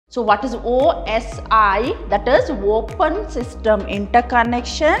So what is OSI? That is Open System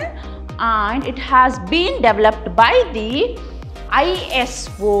Interconnection, and it has been developed by the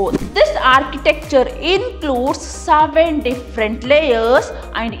ISO. This architecture includes 7 different layers,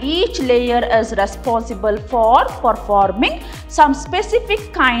 and each layer is responsible for performing some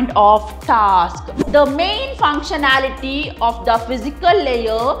specific kind of task. The main functionality of the physical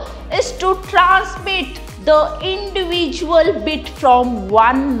layer is to transmit the individual bit from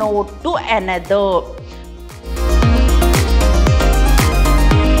one node to another.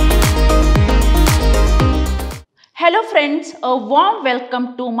 Hello friends, a warm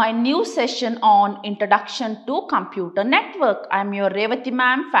welcome to my new session on Introduction to Computer Network. I am your Revati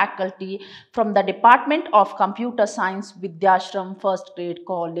ma'am, faculty from the Department of Computer Science, Vidhyaashram, First Grade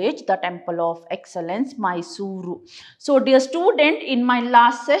College, the Temple of Excellence, MYSURU. So dear student, in my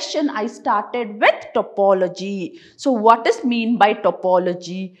last session, I started with topology. So what is mean by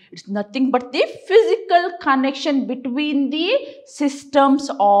topology? It's nothing but the physical connection between the systems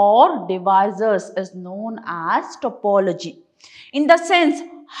or devices is known as topology. In the sense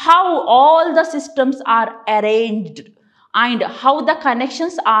how all the systems are arranged and how the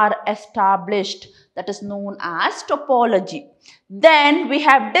connections are established, that is known as topology. Then we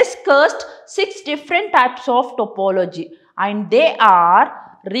have discussed 6 different types of topology, and they are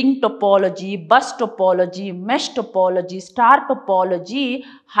ring topology, bus topology, mesh topology, star topology,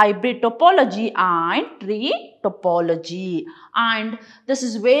 hybrid topology, and tree topology. And this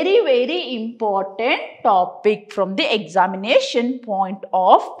is very important topic from the examination point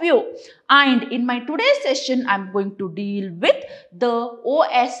of view. And in my today's session, I am going to deal with the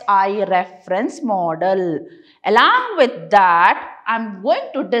OSI reference model. Along with that, I am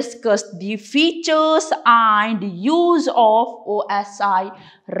going to discuss the features and use of OSI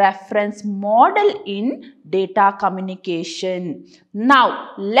reference model in data communication.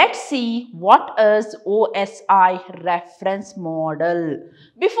 Now, let's see what is OSI reference model.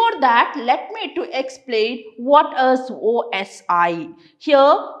 Before that, let me to explain what is OSI. Here,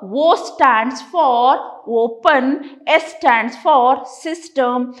 O stands for open, S stands for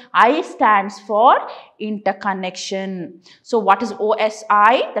system, I stands for interconnection. So what is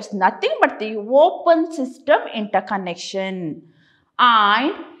OSI? That's nothing but the open system interconnection,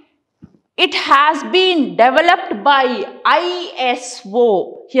 and it has been developed by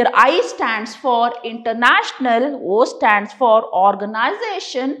ISO. Here I stands for International, O stands for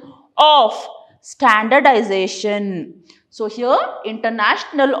Organization of Standardization. So here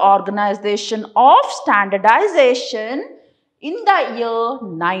International Organization of Standardization in the year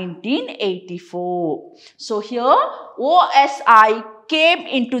 1984. So here OSI came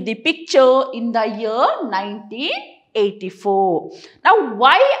into the picture in the year 1984. Now,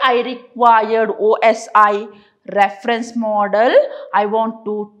 why I required OSI reference model? I want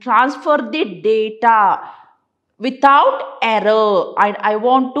to transfer the data without error, and I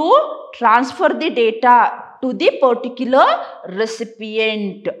want to transfer the data to the particular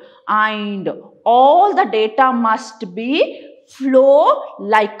recipient, and all the data must be flow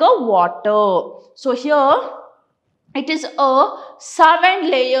like a water. So here it is a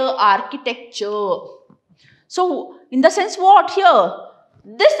 7-layer architecture. So in the sense what here?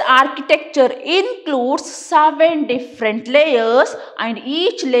 This architecture includes 7 different layers, and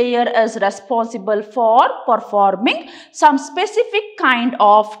each layer is responsible for performing some specific kind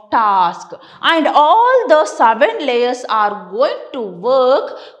of task. And all the 7 layers are going to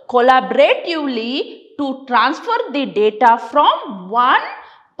work collaboratively to transfer the data from one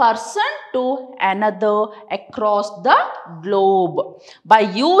person to another across the globe. By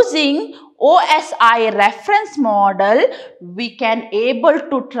using OSI reference model, we can able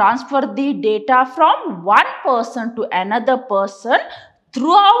to transfer the data from one person to another person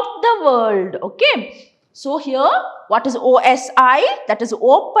throughout the world. Okay. So here, what is OSI? That is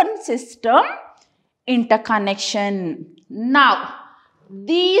Open System Interconnection. Now,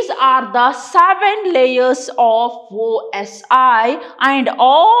 these are the 7 layers of OSI, and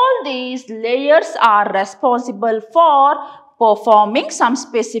all these layers are responsible for performing some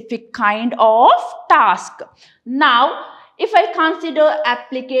specific kind of task. Now, if I consider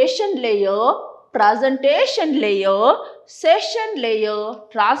application layer, presentation layer, session layer,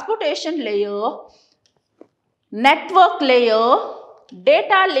 transportation layer, network layer,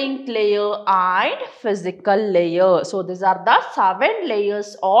 data link layer, and physical layer. So these are the 7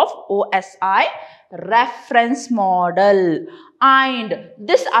 layers of OSI reference model, and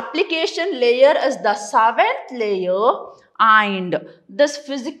this application layer is the 7th layer, and this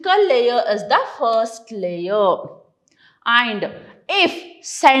physical layer is the 1st layer. And If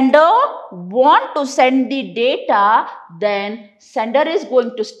sender want to send the data, then sender is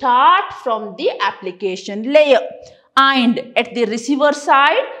going to start from the application layer. And at the receiver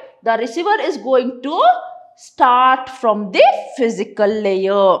side, the receiver is going to start from the physical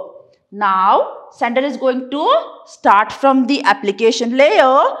layer. Now, sender is going to start from the application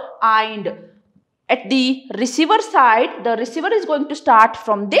layer, and at the receiver side, the receiver is going to start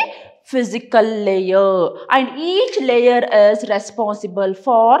from the physical layer, and each layer is responsible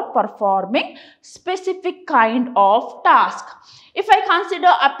for performing specific kind of task. If I consider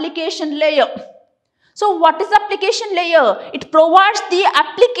application layer, so what is application layer? It provides the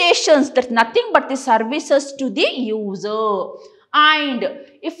applications, that's nothing but the services to the user. And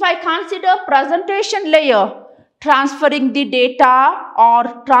if I consider presentation layer, transferring the data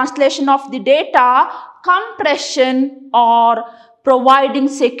or translation of the data, compression or providing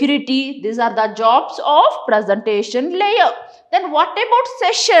security, these are the jobs of presentation layer. Then what about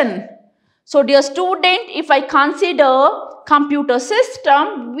session? So dear student, if I consider computer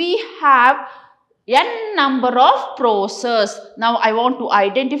system, we have n number of process. Now I want to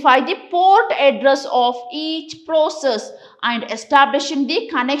identify the port address of each process, and establishing the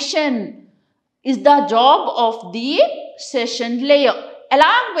connection is the job of the session layer.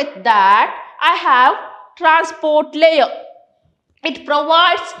 Along with that, I have transport layer. It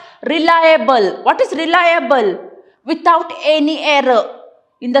provides reliable. What is reliable? Without any error.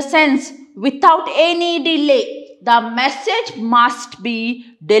 In the sense, without any delay. The message must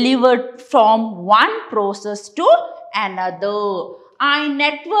be delivered from one process to another. And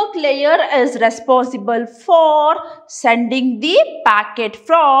network layer is responsible for sending the packet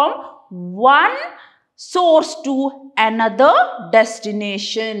from one source to another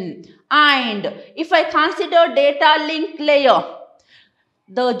destination. And if I consider data link layer,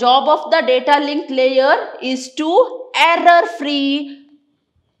 the job of the data link layer is to error-free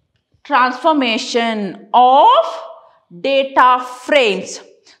transformation of data frames.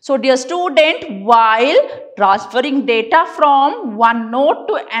 So dear student, while transferring data from one node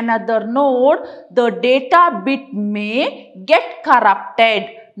to another node, the data bit may get corrupted.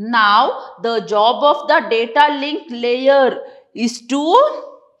 Now, the job of the data link layer is to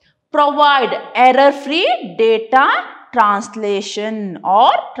provide error-free data translation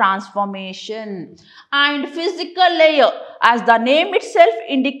or transformation. And physical layer, as the name itself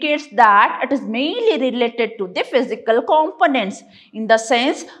indicates, that it is mainly related to the physical components, in the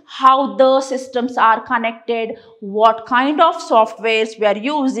sense how the systems are connected, what kind of softwares we are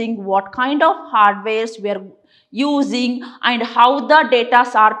using, what kind of hardwares we are using, and how the data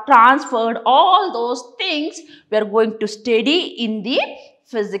are transferred. All those things we are going to study in the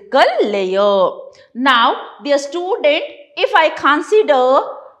physical layer. Now, dear student, if I consider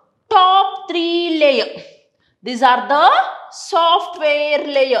top 3 layer, these are the software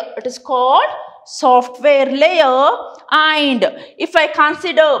layer. It is called software layer. And if I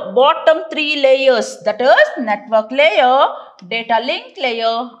consider bottom 3 layers, that is network layer, data link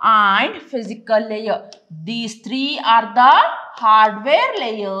layer and physical layer. These 3 are the hardware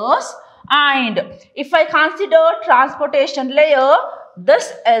layers. And if I consider transportation layer,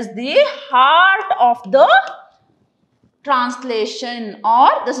 this is the heart of the translation, or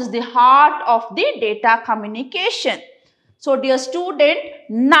this is the heart of the data communication. So dear student,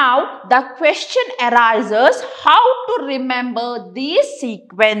 now the question arises how to remember this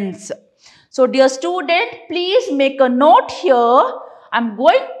sequence. So dear student, please make a note here. I am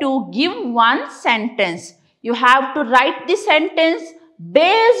going to give one sentence. You have to write the sentence.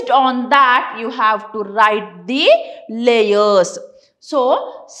 Based on that, you have to write the layers.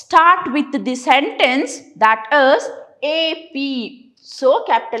 So, start with the sentence, that is AP. So,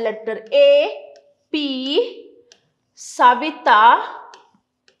 capital letter A, P, Savita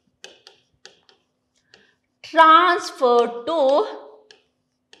transferred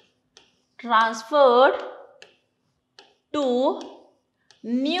to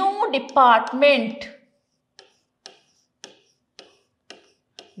new department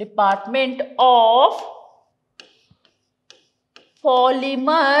of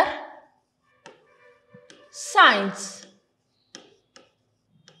polymer science.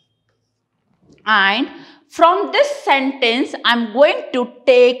 And from this sentence, I am going to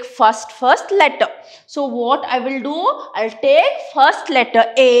take first letter. So what I will do, I will take first letter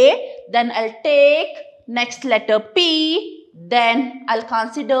A, then I will take next letter P, then I will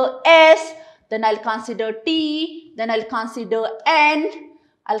consider S, then I will consider T, then I will consider N,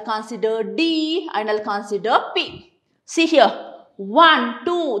 I will consider D, and I will consider P. See here. 1,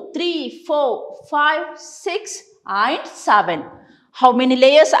 2, 3, 4, 5, 6 and 7. How many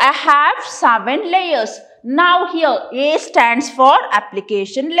layers I have? 7 layers. Now here A stands for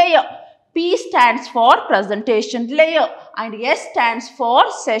application layer, P stands for presentation layer, and S stands for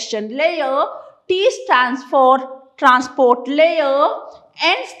session layer, T stands for transport layer,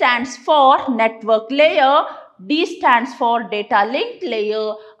 N stands for network layer, D stands for data link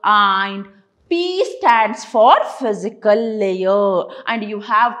layer, and P stands for physical layer. And you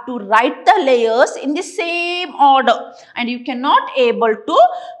have to write the layers in the same order, and you cannot able to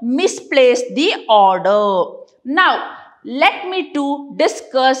misplace the order. Now let me to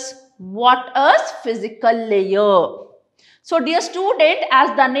discuss what is physical layer. So dear student,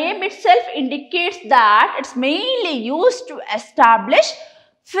 as the name itself indicates that it's mainly used to establish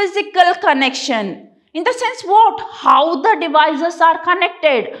physical connection. In the sense what? How the devices are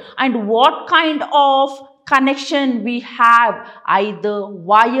connected and what kind of connection we have, either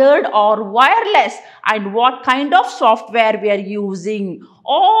wired or wireless, and what kind of software we are using.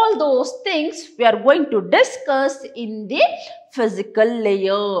 All those things we are going to discuss in the physical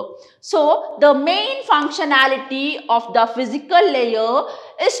layer. So the main functionality of the physical layer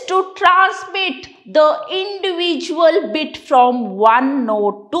is to transmit the individual bit from one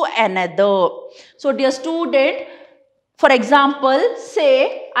node to another. So dear student, for example,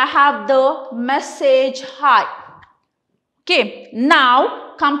 say I have the message hi. Okay,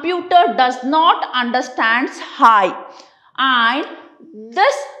 now computer does not understand hi, and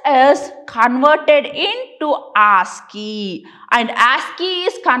this is converted into ASCII, and ASCII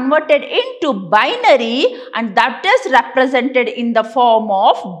is converted into binary, and that is represented in the form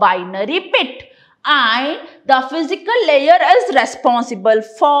of binary bit. And the physical layer is responsible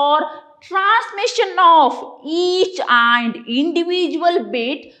for transmission of each and individual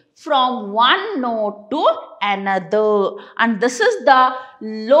bit from one node to another, and this is the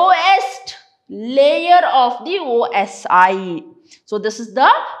lowest layer of the OSI. So this is the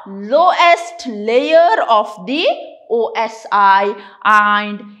lowest layer of the OSI,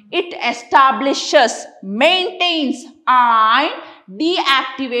 and it establishes, maintains and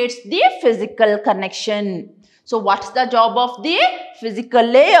deactivates the physical connection. So what's the job of the physical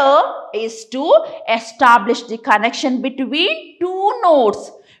layer? Is to establish the connection between two nodes,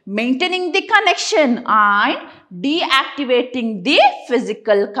 maintaining the connection and deactivating the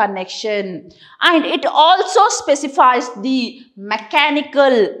physical connection. And it also specifies the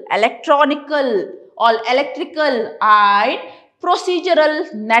mechanical, electronical or electrical and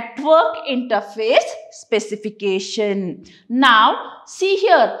procedural network interface specification. Now see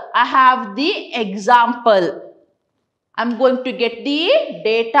here, I have the example. I'm going to get the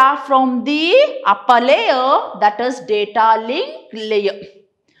data from the upper layer, that is data link layer.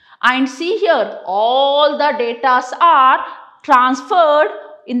 And see here, all the data are transferred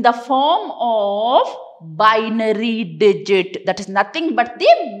in the form of binary digit, that is nothing but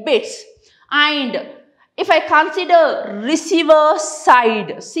the bits. And if I consider receiver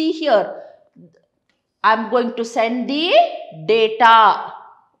side, see here, I'm going to send the data,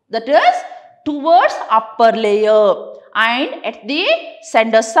 that is towards upper layer, and at the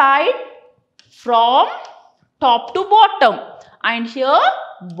sender side from top to bottom, and here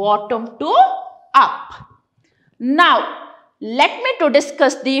bottom to up. Now let me to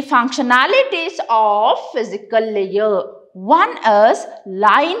discuss the functionalities of physical layer. One is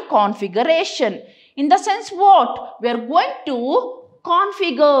line configuration. In the sense what? We are going to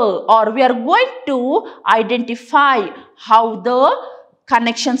configure, or we are going to identify how the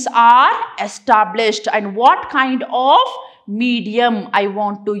connections are established and what kind of medium I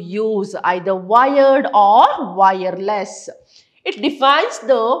want to use, either wired or wireless. It defines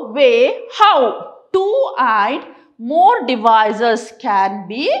the way how two and more devices can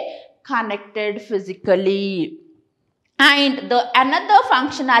be connected physically. And the another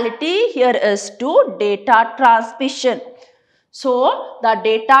functionality here is to data transmission. So the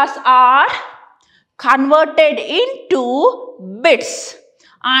data are converted into bits,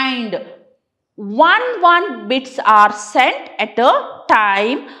 and one bits are sent at a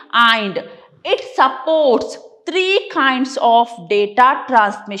time, and it supports three kinds of data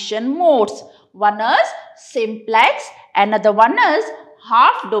transmission modes. One is simplex, another one is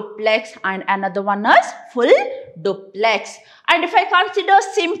half duplex, and another one is full duplex. And if I consider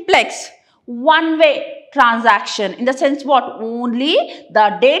simplex, one way transaction, in the sense what? Only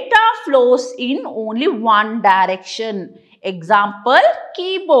the data flows in only one direction. Example,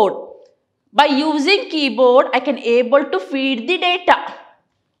 keyboard. By using keyboard, I can able to feed the data.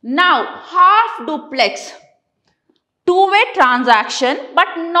 Now half duplex, two-way transaction but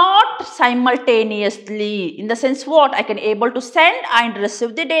not simultaneously. In the sense what? I can able to send and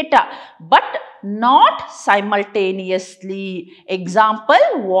receive the data, but not simultaneously. Example,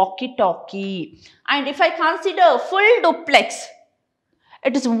 walkie-talkie. And if I consider full duplex,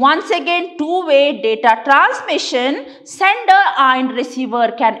 it is once again two-way data transmission. Sender and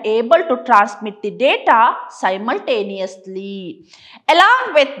receiver can able to transmit the data simultaneously.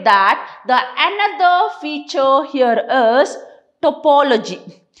 Along with that, the another feature here is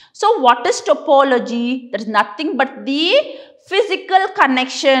topology. So what is topology? There is nothing but the physical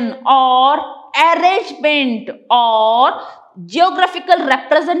connection or arrangement or geographical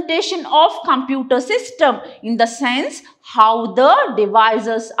representation of computer system, in the sense how the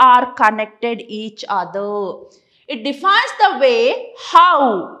devices are connected each other. It defines the way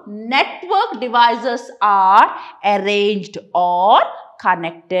how network devices are arranged or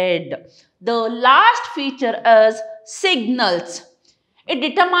connected. The last feature is signals. It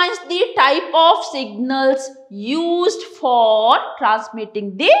determines the type of signals used for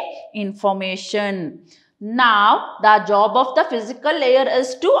transmitting the information. Now, the job of the physical layer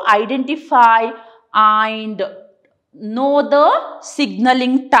is to identify and know the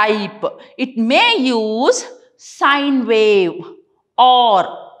signaling type. It may use sine wave or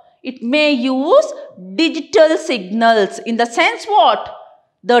it may use digital signals. In the sense what?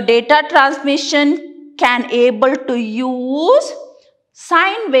 The data transmission can able to use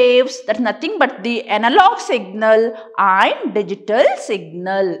sine waves, that's nothing but the analog signal, and digital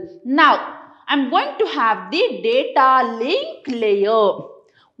signal. Now, I'm going to have the data link layer.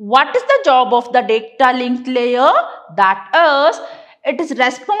 What is the job of the data link layer? That is, it is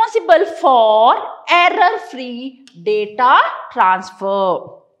responsible for error-free data transfer.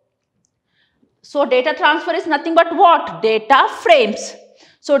 So, data transfer is nothing but what? Data frames.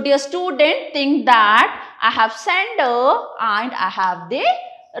 So, dear student, think that I have sender and I have the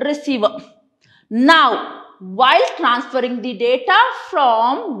receiver. Now, while transferring the data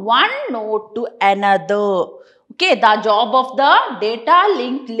from one node to another, okay, the job of the data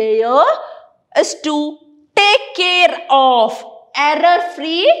link layer is to take care of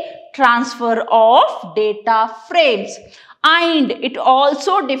error-free transfer of data frames, and it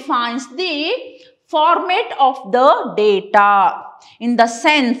also defines the format of the data. In the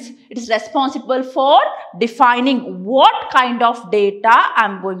sense, it is responsible for defining what kind of data I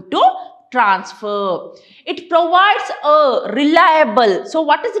am going to transfer. It provides a reliable, so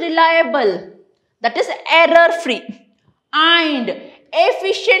what is reliable? That is error-free and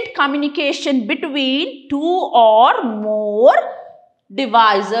efficient communication between two or more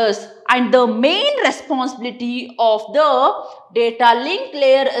devices. And the main responsibility of the data link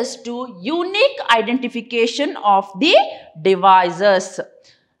layer is to unique identification of the devices.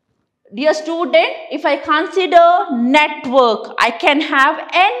 Dear student, if I consider network, I can have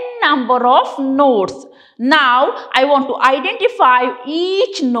n number of nodes. Now, I want to identify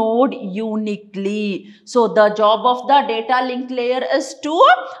each node uniquely. So, the job of the data link layer is to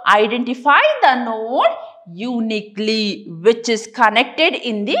identify the node uniquely, which is connected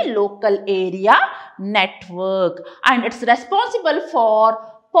in the local area network, and it's responsible for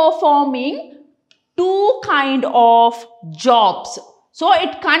performing two kind of jobs. So,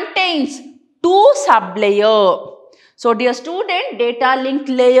 it contains two sublayer. So, dear student, data link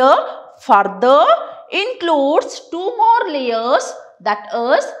layer further includes two more layers, that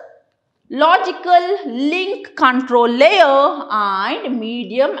is logical link control layer and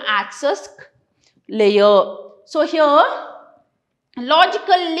medium access layer. So, here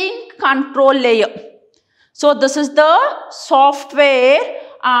logical link control layer. So, this is the software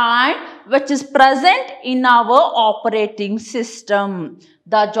and which is present in our operating system.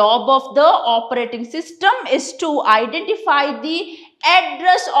 The job of the operating system is to identify the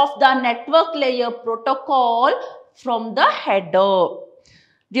address of the network layer protocol from the header.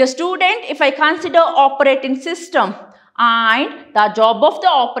 Dear student, if I consider operating system, and the job of the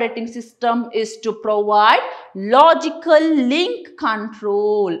operating system is to provide logical link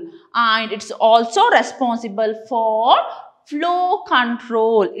control, and it's also responsible for flow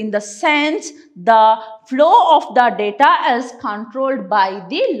control, in the sense the flow of the data is controlled by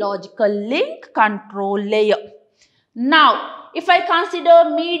the logical link control layer. Now, if I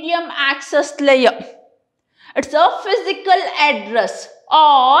consider medium access layer, it's a physical address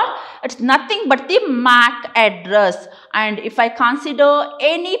or it's nothing but the MAC address. And if I consider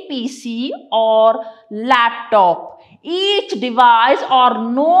any PC or laptop, each device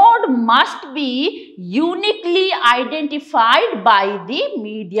or node must be uniquely identified by the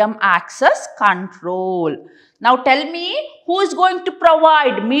medium access control. Now tell me, who is going to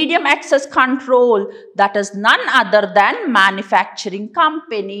provide medium access control? That is none other than manufacturing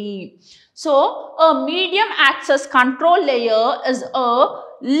company. So, a medium access control layer is a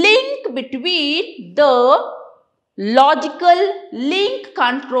link between the logical link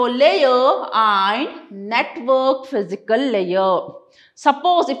control layer and network physical layer.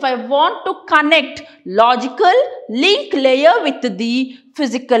 Suppose if I want to connect logical link layer with the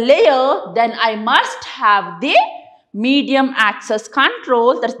physical layer, then I must have the medium access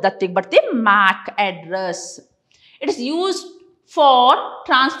control, that's nothing but the MAC address. It is used for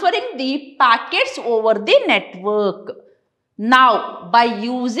transferring the packets over the network. Now, by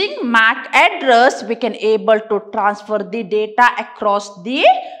using MAC address, we can able to transfer the data across the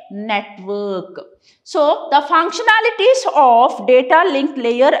network. So, the functionalities of data link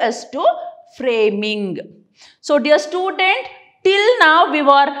layer is to framing. So, dear student, till now we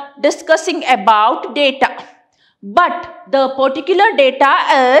were discussing about data. But the particular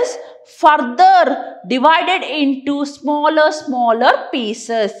data is further divided into smaller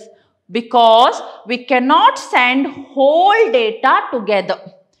pieces, because we cannot send whole data together,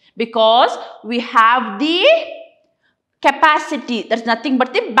 because we have the capacity, that's nothing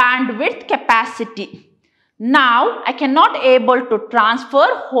but the bandwidth capacity. Now I cannot able to transfer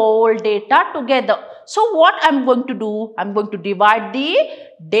whole data together. So what I'm going to do, I'm going to divide the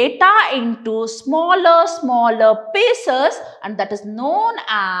data into smaller pieces, and that is known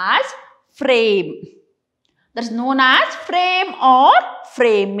as frame. That is known as frame or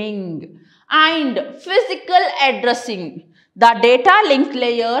framing. And physical addressing. The data link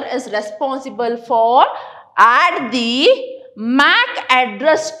layer is responsible for add the MAC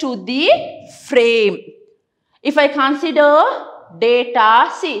address to the frame. If I consider data,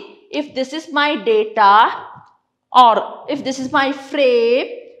 see, if this is my data or if this is my frame,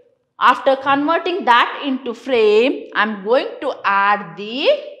 after converting that into frame, I am going to add the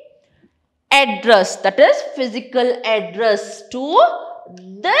address, that is physical address, to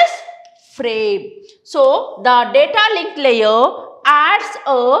this frame. So, the data link layer adds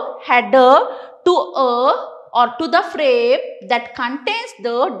a header to the frame that contains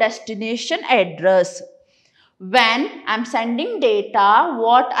the destination address. When I am sending data,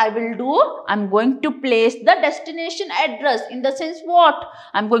 what I will do? I am going to place the destination address. In the sense what?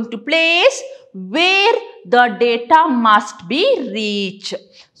 I am going to place where the data must be reached.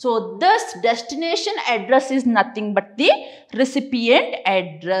 So, this destination address is nothing but the recipient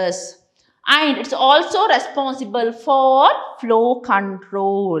address. And it's also responsible for flow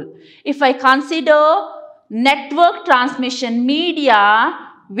control. If I consider network transmission media,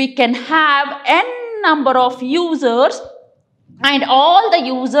 we can have n number of users, and all the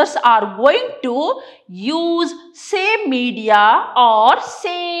users are going to use same media or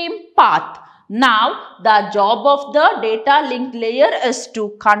same path. Now, the job of the data link layer is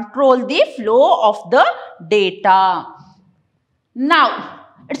to control the flow of the data. Now,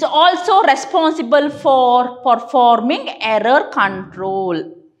 it's also responsible for performing error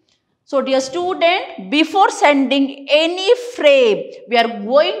control. So, dear student, before sending any frame, we are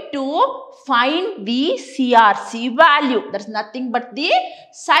going to find the CRC value. That's nothing but the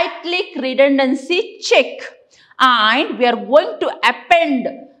cyclic redundancy check. And we are going to append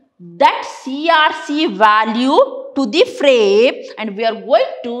that CRC value to the frame, and we are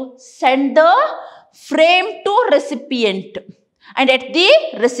going to send the frame to recipient. And at the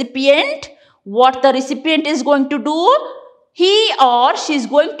recipient, what the recipient is going to do? He or she is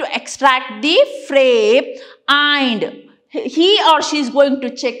going to extract the frame, and he or she is going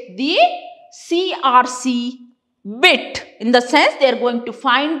to check the CRC bit. In the sense, they are going to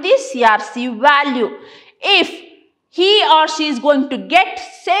find the CRC value. If he or she is going to get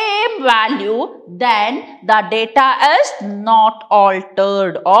same value, then the data is not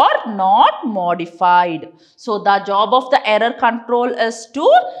altered or not modified. So, the job of the error control is to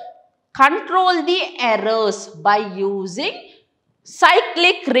control the errors by using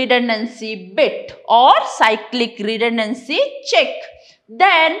cyclic redundancy bit or cyclic redundancy check.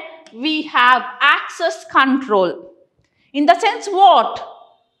 Then we have access control. In the sense what?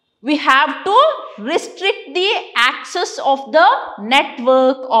 We have to restrict the access of the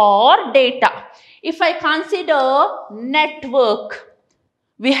network or data. If I consider network,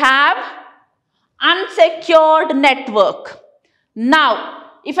 we have unsecured network. Now,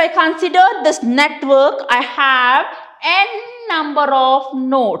 if I consider this network, I have n number of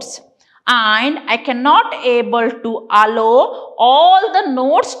nodes, and I cannot able to allow all the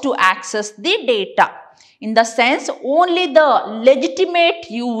nodes to access the data. In the sense, only the legitimate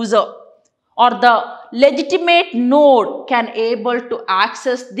user or the legitimate node can able to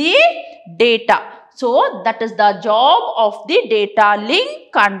access the data. So, that is the job of the data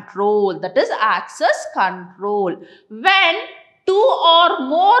link control, that is access control. When two or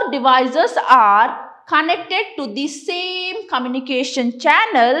more devices are connected to the same communication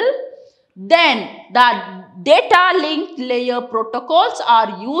channel, then the data link layer protocols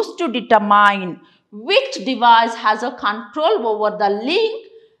are used to determine which device has a control over the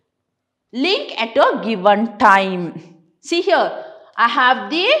link at a given time. See here, I have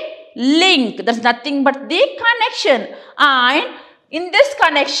the link, that's nothing but the connection, and in this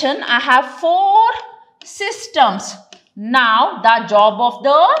connection I have 4 systems. Now the job of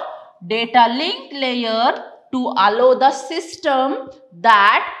the data link layer to allow the system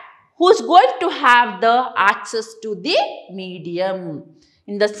that who is going to have the access to the medium.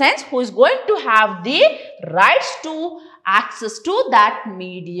 In the sense, who is going to have the rights to access to that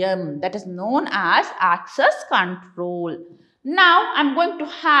medium. That is known as access control. Now, I am going to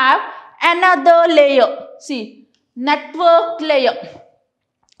have another layer. See, network layer.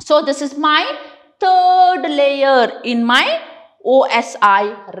 So, this is my third layer in my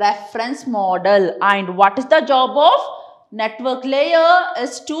OSI reference model. And what is the job of network layer?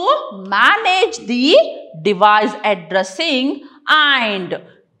 Is to manage the device addressing and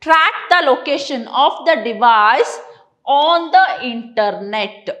track the location of the device on the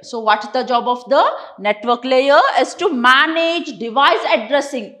internet. So, what is the job of the network layer? Is to manage device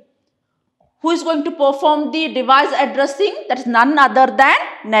addressing. Who is going to perform the device addressing? That is none other than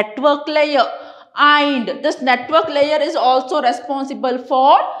network layer. And this network layer is also responsible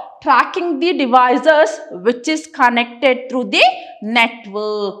for tracking the devices which is connected through the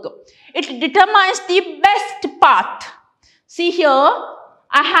network. It determines the best path. See here,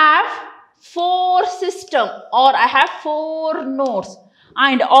 I have 4 systems or I have 4 nodes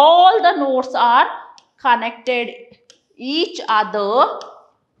and all the nodes are connected each other,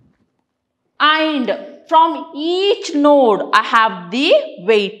 and from each node I have the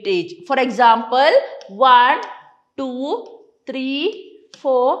weightage. For example, 1, 2, 3,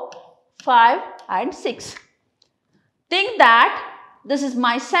 4, 5 and 6. Think that this is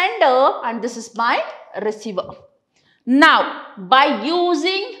my sender and this is my receiver. Now, by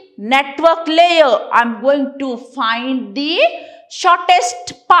using network layer, I am going to find the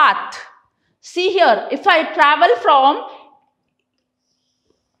shortest path. See here, if I travel from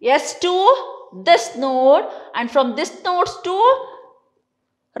S to this node and from this node to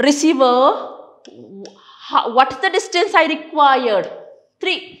receiver, what is the distance I required?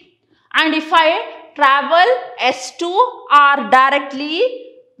 3. And if I travel S to R directly,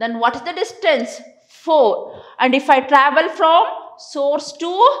 then what is the distance? 4. And if I travel from source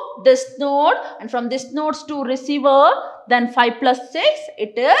to this node and from this node to receiver, then 5 plus 6,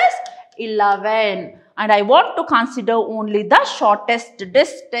 it is 11. And I want to consider only the shortest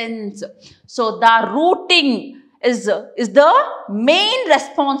distance. So, the routing is the main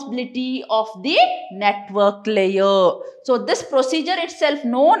responsibility of the network layer. So, this procedure itself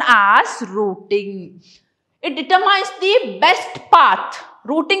known as routing. It determines the best path.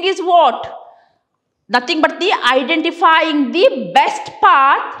 Routing is what? Nothing but the identifying the best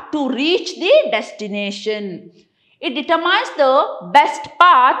path to reach the destination. It determines the best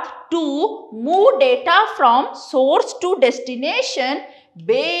path to move data from source to destination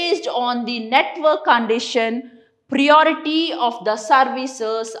based on the network condition, priority of the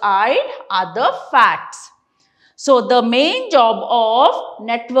services and other facts. So, the main job of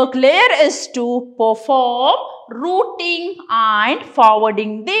network layer is to perform routing and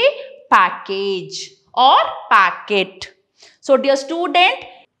forwarding the package or packet. So, dear student,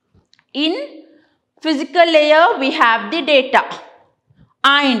 in physical layer we have the data,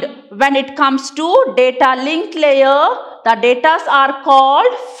 and when it comes to data link layer, the data are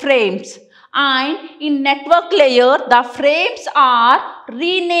called frames, and in network layer the frames are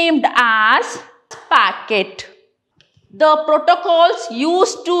renamed as packet. The protocols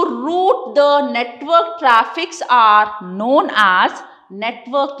used to route the network traffics are known as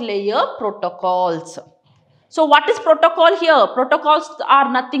network layer protocols. So, what is protocol here? Protocols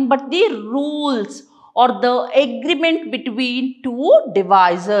are nothing but the rules or the agreement between two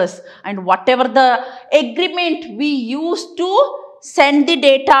devices, and whatever the agreement we use to send the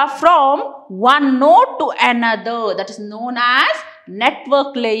data from one node to another, that is known as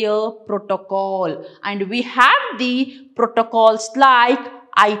network layer protocol. And we have the protocols like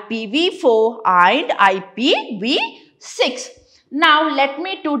IPv4 and IPv6. Now, let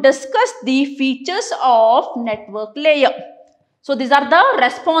me to discuss the features of network layer. So, these are the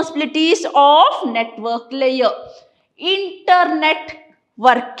responsibilities of network layer. Internet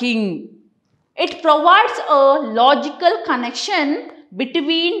working. It provides a logical connection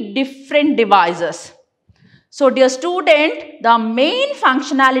between different devices. So, dear student, the main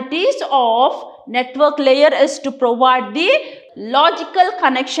functionalities of network layer is to provide the logical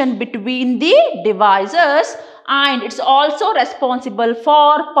connection between the devices, and it's also responsible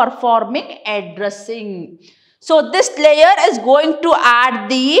for performing addressing. So this layer is going to add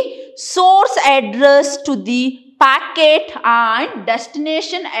the source address to the packet and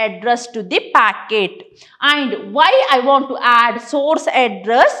destination address to the packet. And why I want to add source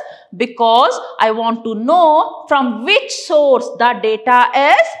address? Because I want to know from which source the data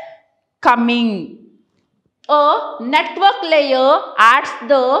is coming. A network layer adds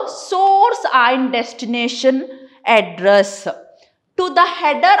the source and destination address to the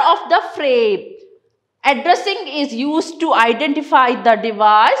header of the frame. Addressing is used to identify the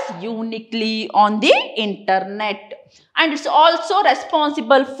device uniquely on the internet, and it's also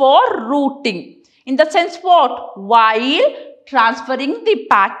responsible for routing. In the sense what? While transferring the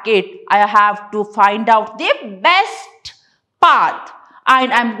packet, I have to find out the best path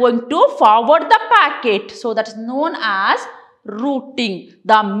and I'm going to forward the packet. So that is known as routing.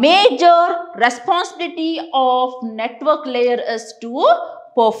 The major responsibility of network layer is to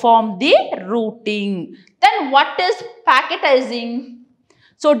perform the routing. Then what is packetizing?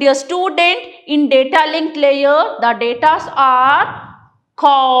 So dear student, in data link layer, the datas are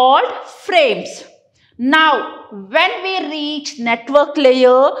called frames. Now, when we reach network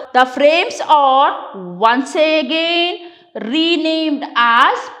layer, the frames are once again renamed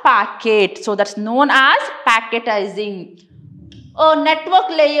as packet. So that's known as packetizing. A network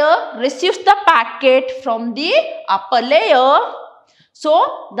layer receives the packet from the upper layer.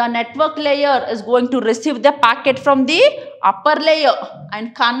 So the network layer is going to receive the packet from the upper layer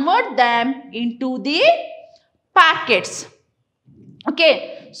and convert them into the packets.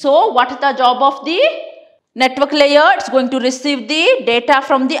 Okay. So what is the job of the network layer? It's going to receive the data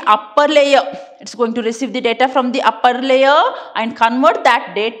from the upper layer. It's going to receive the data from the upper layer and convert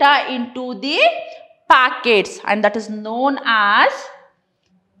that data into the packets, and that is known as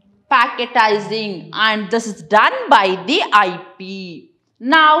packetizing, and this is done by the IP.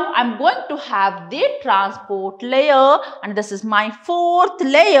 Now I'm going to have the transport layer, and this is my fourth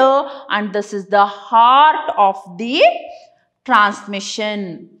layer, and this is the heart of the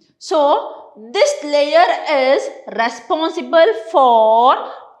transmission. So this layer is responsible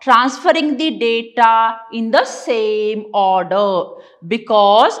for transferring the data in the same order,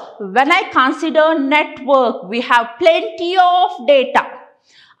 because when I consider network, we have plenty of data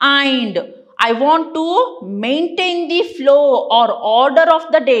and I want to maintain the flow or order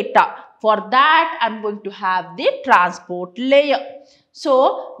of the data. For that, I am going to have the transport layer.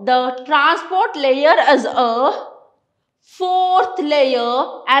 So the transport layer is a fourth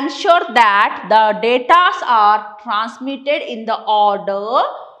layer, ensure that the data are transmitted in the order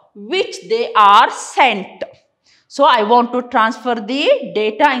which they are sent. So I want to transfer the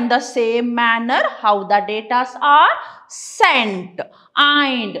data in the same manner how the data are sent,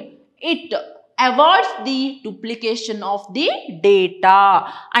 and it avoids the duplication of the data.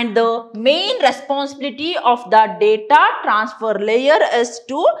 And the main responsibility of the data transfer layer is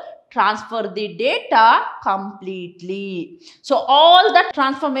to transfer the data completely. So all the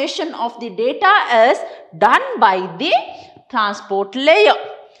transformation of the data is done by the transport layer.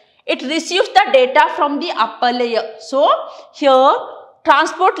 It receives the data from the upper layer. So here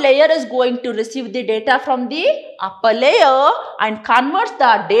transport layer is going to receive the data from the upper layer and converts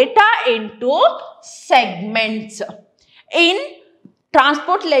the data into segments. In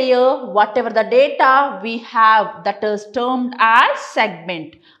transport layer, whatever the data we have, that is termed as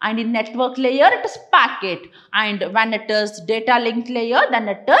segment, and in network layer it is packet, and when it is data link layer, then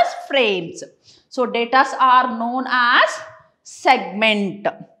it is frames. So datas are known as segment.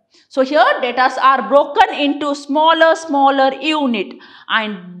 So here datas are broken into smaller unit,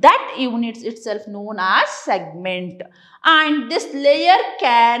 and that unit itself known as segment. And this layer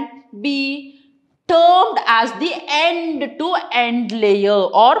can be termed as the end-to-end layer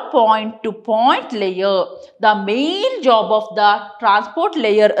or point-to-point layer. The main job of the transport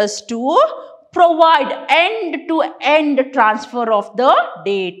layer is to provide end-to-end transfer of the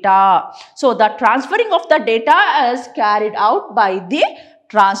data. So the transferring of the data is carried out by the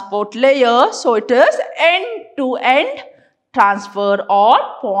transport layer. So it is end-to-end transfer or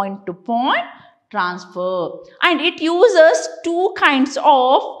point-to-point transfer. And it uses two kinds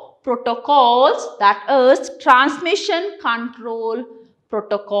of protocols, that is transmission control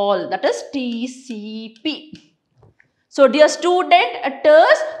protocol, that is TCP. So dear student, it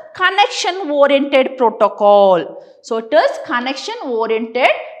is connection oriented protocol. So it is connection oriented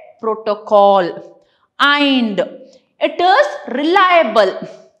protocol, and it is reliable.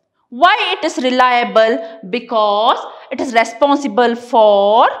 Why it is reliable? Because it is responsible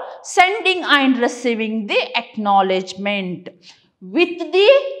for sending and receiving the acknowledgement. With the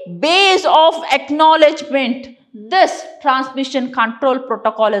base of acknowledgement, this transmission control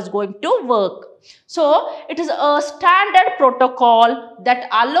protocol is going to work. So, it is a standard protocol that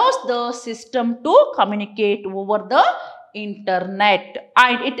allows the system to communicate over the internet,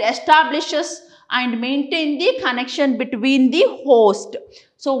 and it establishes and maintain the connection between the host.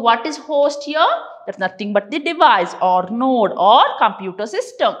 So, what is host here? That's nothing but the device or node or computer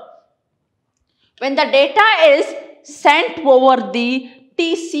system. When the data is sent over the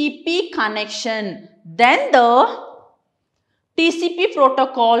TCP connection, then the TCP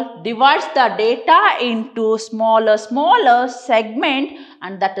protocol divides the data into smaller segment,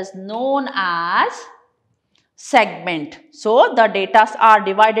 and that is known as segment. So, the data are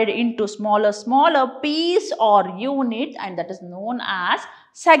divided into smaller piece or unit, and that is known as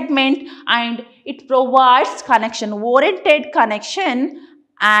segment, and it provides connection-oriented connection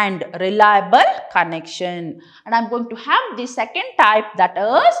and reliable connection. And I am going to have the second type, that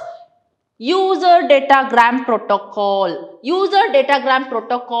is user datagram protocol. User datagram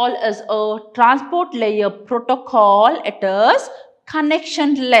protocol is a transport layer protocol. It is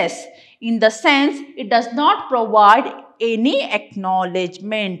connectionless in the sense it does not provide any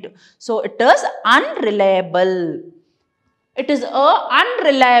acknowledgement. So, it is unreliable. It is an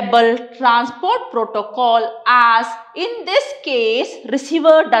unreliable transport protocol, as in this case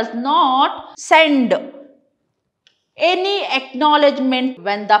receiver does not send any acknowledgement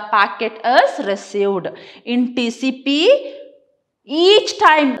when the packet is received. In TCP, each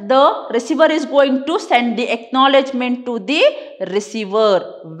time the receiver is going to send the acknowledgement to the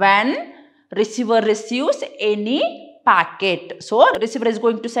receiver when receiver receives any packet. So, receiver is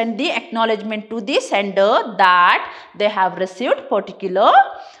going to send the acknowledgement to the sender that they have received particular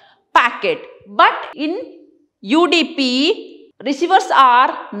packet. But in UDP, receivers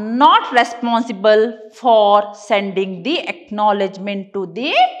are not responsible for sending the acknowledgement to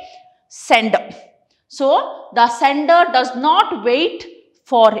the sender. So, the sender does not wait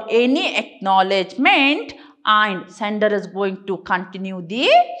for any acknowledgement, and sender is going to continue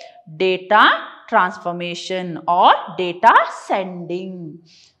the data transformation or data sending.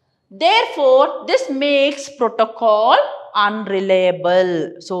 Therefore, this makes protocol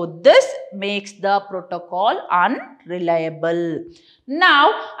unreliable. So, this makes the protocol unreliable.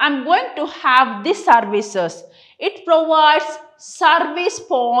 Now, I am going to have the services. It provides service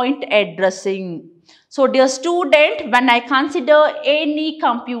point addressing. So, dear student, when I consider any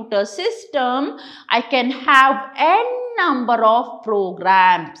computer system, I can have n number of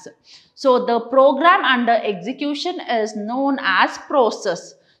programs. So, the program under execution is known as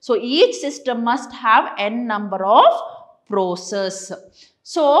process. So, each system must have n number of process.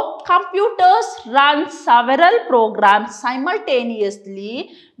 So, computers run several programs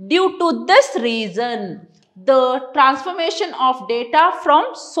simultaneously. Due to this reason, the transformation of data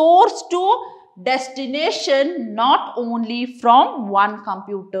from source to destination not only from one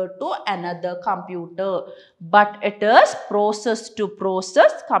computer to another computer, but it is process to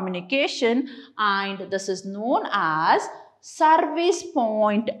process communication, and this is known as service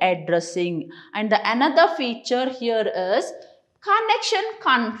point addressing. And the another feature here is connection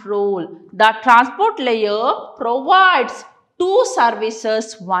control. The transport layer provides two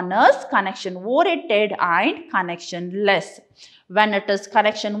services. One is connection oriented and connectionless. When it is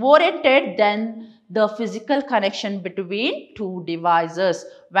connection oriented, then the physical connection between two devices.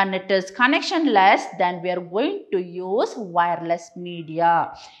 When it is connectionless, then we are going to use wireless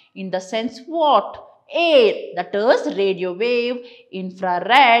media. In the sense what? Air, that is radio wave,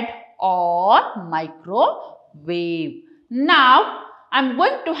 infrared or microwave. Now, I am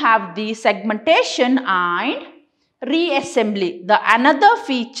going to have the segmentation and reassembly. The another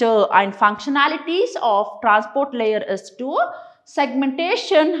feature and functionalities of transport layer is to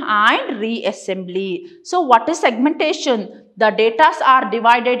segmentation and reassembly. So, what is segmentation? The data are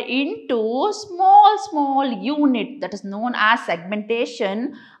divided into small unit, that is known as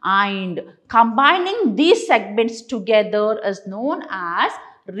segmentation, and combining these segments together is known as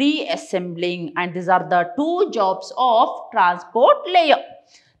reassembling, and these are the two jobs of transport layer.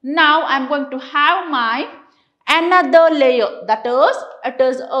 Now, I am going to have my another layer, that is, it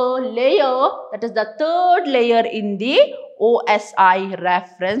is a layer, that is the third layer in the OSI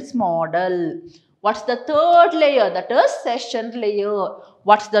reference model. What's the third layer? That is session layer.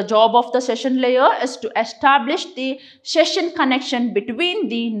 What's the job of the session layer? Is to establish the session connection between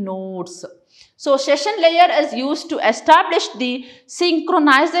the nodes. So, session layer is used to establish the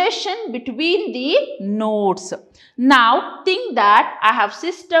synchronization between the nodes. Now, think that I have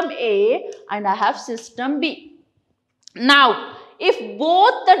system A and I have system B. Now, if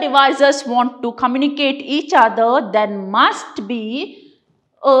both the devices want to communicate each other, then must be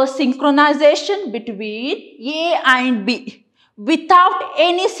a synchronization between A and B. Without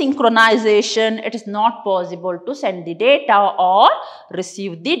any synchronization, it is not possible to send the data or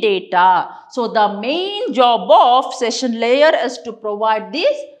receive the data. So, the main job of session layer is to provide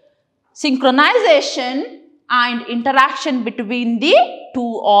this synchronization and interaction between the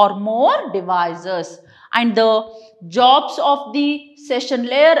two or more devices. And the jobs of the session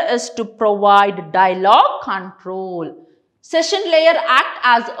layer is to provide dialogue control. Session layer acts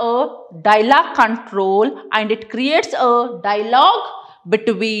as a dialogue control and it creates a dialogue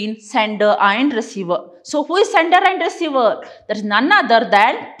between sender and receiver. So, who is sender and receiver? That is none other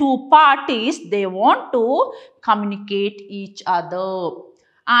than two parties. They want to communicate each other.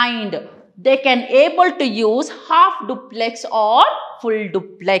 And they can able to use half duplex or full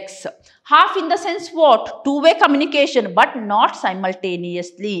duplex. Half in the sense what? Two-way communication but not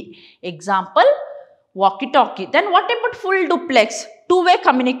simultaneously. Example, walkie-talkie. Then what about full duplex? Two-way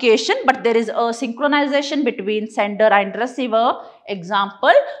communication but there is a synchronization between sender and receiver.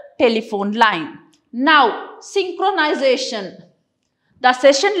 Example, telephone line. Now, synchronization. The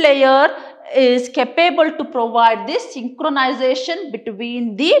session layer is capable to provide this synchronization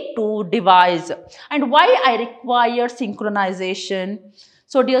between the two devices. And why I require synchronization?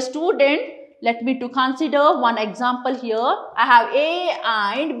 So, dear student, let me to consider one example here. I have A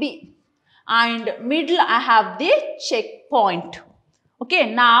and B and middle I have the checkpoint.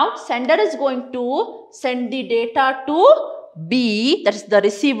 Okay, now sender is going to send the data to B, that is the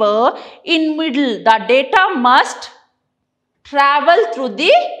receiver. In middle, the data must travel through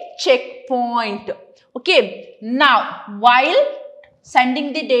the checkpoint. Okay, now while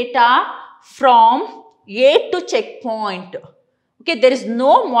sending the data from A to checkpoint, okay, there is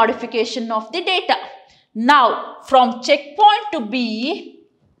no modification of the data. Now from checkpoint to B,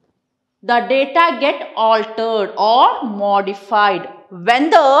 the data get altered or modified. When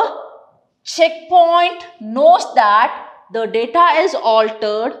the checkpoint knows that the data is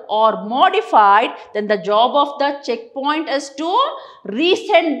altered or modified, then the job of the checkpoint is to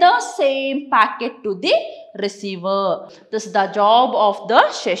resend the same packet to the receiver. This is the job of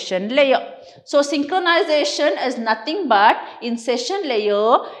the session layer. So, synchronization is nothing but in session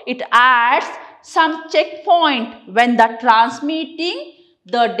layer, it adds some checkpoint when the transmitting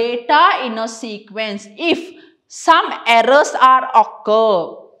the data in a sequence. If some errors are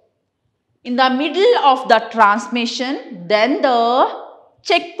occur in the middle of the transmission, then the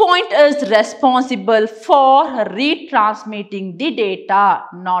checkpoint is responsible for retransmitting the data,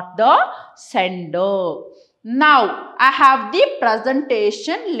 not the sender. Now, I have the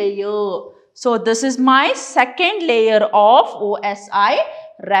presentation layer. So, this is my second layer of OSI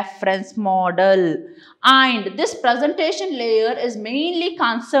reference model. And this presentation layer is mainly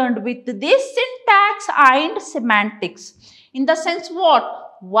concerned with the syntax and semantics. In the sense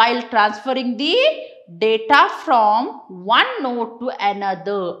what? While transferring the data from one node to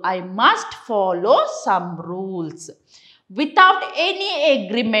another, I must follow some rules. Without any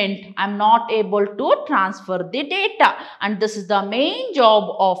agreement, I am not able to transfer the data. And this is the main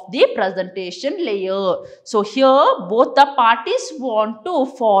job of the presentation layer. So, here both the parties want to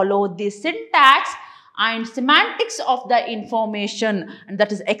follow the syntax and semantics of the information, and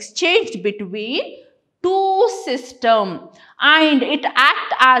that is exchanged between two systems, and it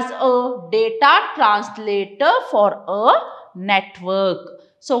acts as a data translator for a network.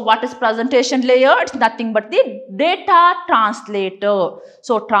 So, what is presentation layer? It's nothing but the data translator.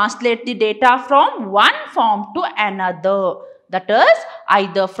 So, translate the data from one form to another. That is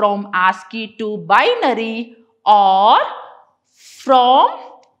either from ASCII to binary or from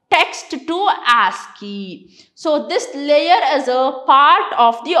text to ASCII. So, this layer is a part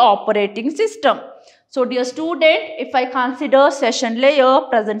of the operating system. So, dear student, if I consider session layer,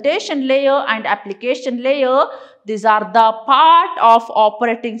 presentation layer and application layer, these are the part of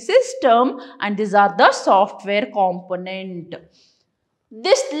operating system and these are the software component.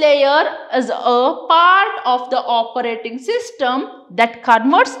 This layer is a part of the operating system that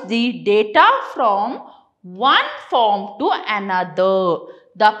converts the data from one form to another.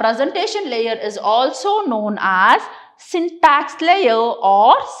 The presentation layer is also known as syntax layer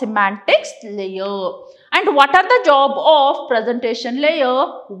or semantics layer. And what are the job of presentation layer?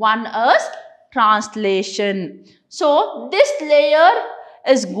 One is translation. So, this layer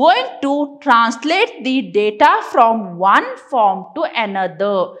is going to translate the data from one form to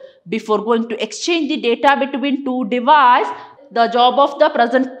another. Before going to exchange the data between two devices, the job of the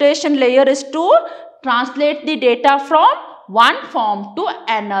presentation layer is to translate the data from one form to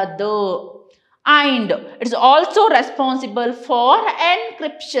another. and it is also responsible for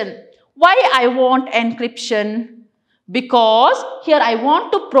encryption. Why I want encryption? Because here I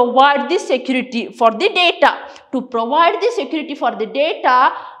want to provide the security for the data. To provide the security for the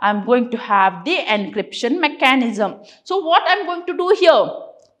data, I am going to have the encryption mechanism. So what I am going to do here?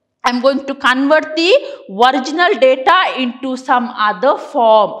 I am going to convert the original data into some other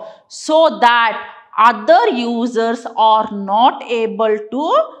form so that other users are not able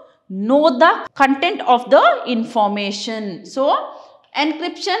to know the content of the information. So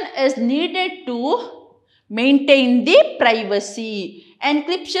encryption is needed to maintain the privacy.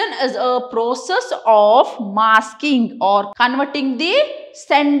 Encryption is a process of masking or converting the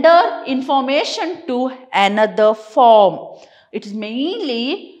sender information to another form. It is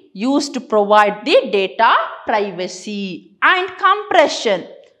mainly used to provide the data privacy. And compression.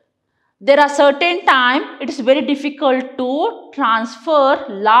 There are certain times it is very difficult to transfer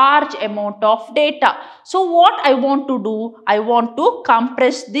large amount of data. So what I want to do? I want to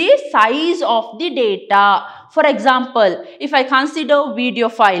compress the size of the data. For example, if I consider video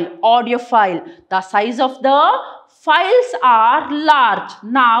file, audio file, the size of the files are large.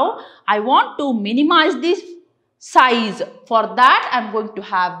 Now I want to minimize this size. For that I am going to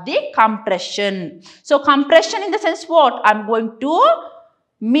have the compression. So compression in the sense what? I am going to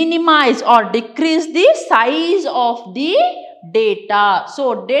minimize or decrease the size of the data.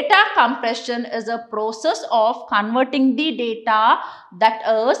 So data compression is a process of converting the data, that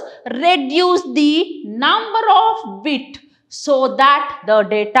is reduce the number of bits so that the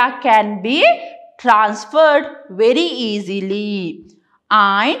data can be transferred very easily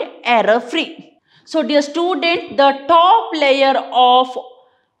and error free. So dear student, the top layer of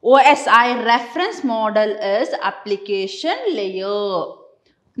OSI reference model is application layer.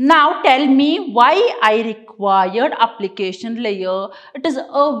 Now tell me why I required application layer. It is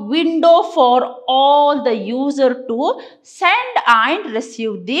a window for all the user to send and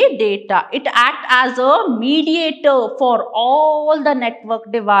receive the data. It acts as a mediator for all the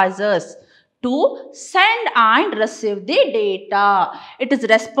network devices to send and receive the data. It is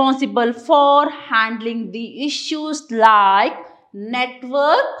responsible for handling the issues like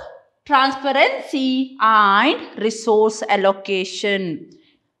network transparency and resource allocation.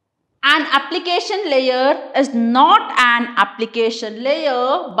 An application layer is not an application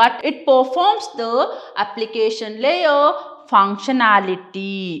layer, but it performs the application layer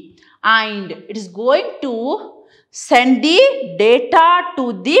functionality, and it is going to send the data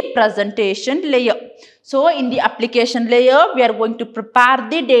to the presentation layer. So in the application layer, we are going to prepare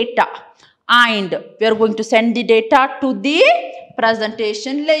the data and we are going to send the data to the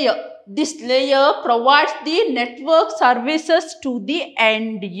presentation layer. This layer provides the network services to the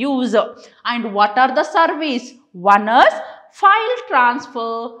end user. And what are the services? One is file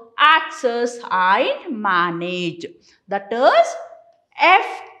transfer, access and manage. That is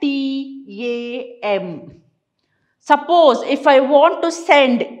FTAM. Suppose if I want to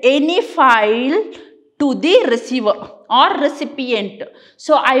send any file to the receiver or recipient,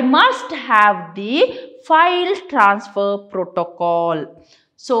 so I must have the file transfer protocol.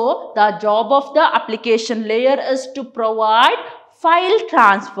 So the job of the application layer is to provide file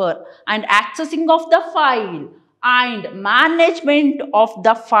transfer and accessing of the file, and management of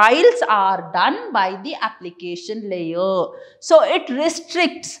the files are done by the application layer. So it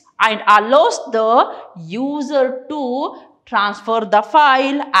restricts and allows the user to transfer the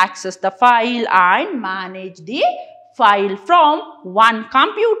file, access the file and manage the file from one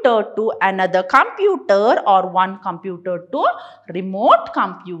computer to another computer or one computer to remote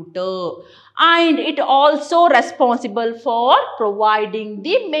computer. And it also responsible for providing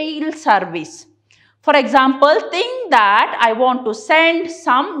the mail service. For example, think that I want to send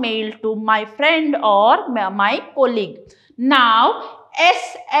some mail to my friend or my colleague. Now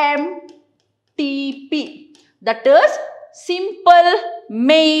SMTP, that is simple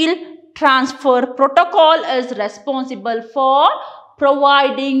mail transfer protocol, is responsible for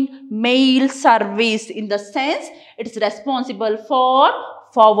providing mail service. In the sense, it is responsible for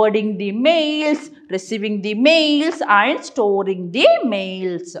forwarding the mails, receiving the mails and storing the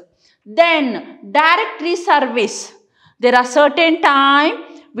mails. Then directory service. There are certain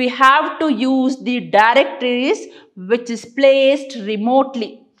times we have to use the directories which is placed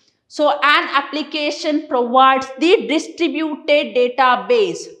remotely. So an application provides the distributed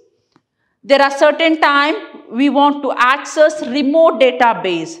database. There are certain times we want to access remote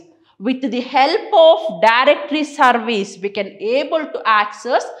database. With the help of directory service, we can able to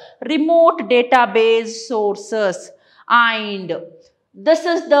access remote database sources. And this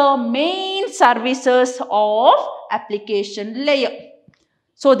is the main services of application layer.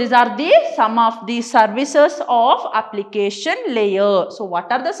 So these are the some of the services of application layer. So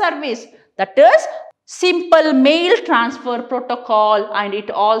what are the service? That is simple mail transfer protocol, and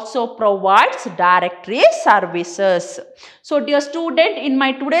it also provides directory services. So dear student, in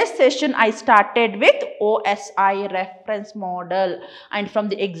my today's session I started with OSI reference model, and from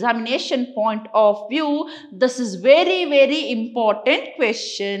the examination point of view this is very important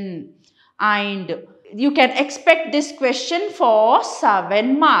question, and you can expect this question for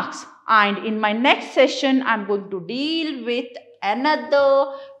 7 marks. And in my next session I am going to deal with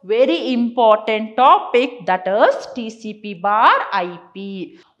another very important topic, that is TCP bar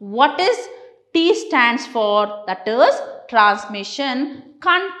IP. What is T stands for? That is transmission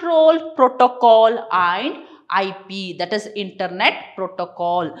control protocol, and IP, that is internet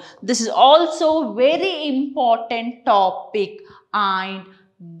protocol. This is also very important topic, and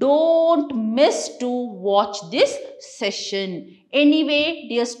don't miss to watch this session. Anyway,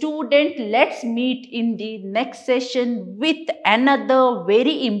 dear student, let's meet in the next session with another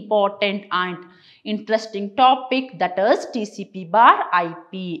very important and interesting topic, that is TCP bar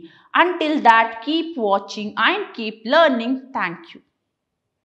IP. Until that, keep watching and keep learning. Thank you.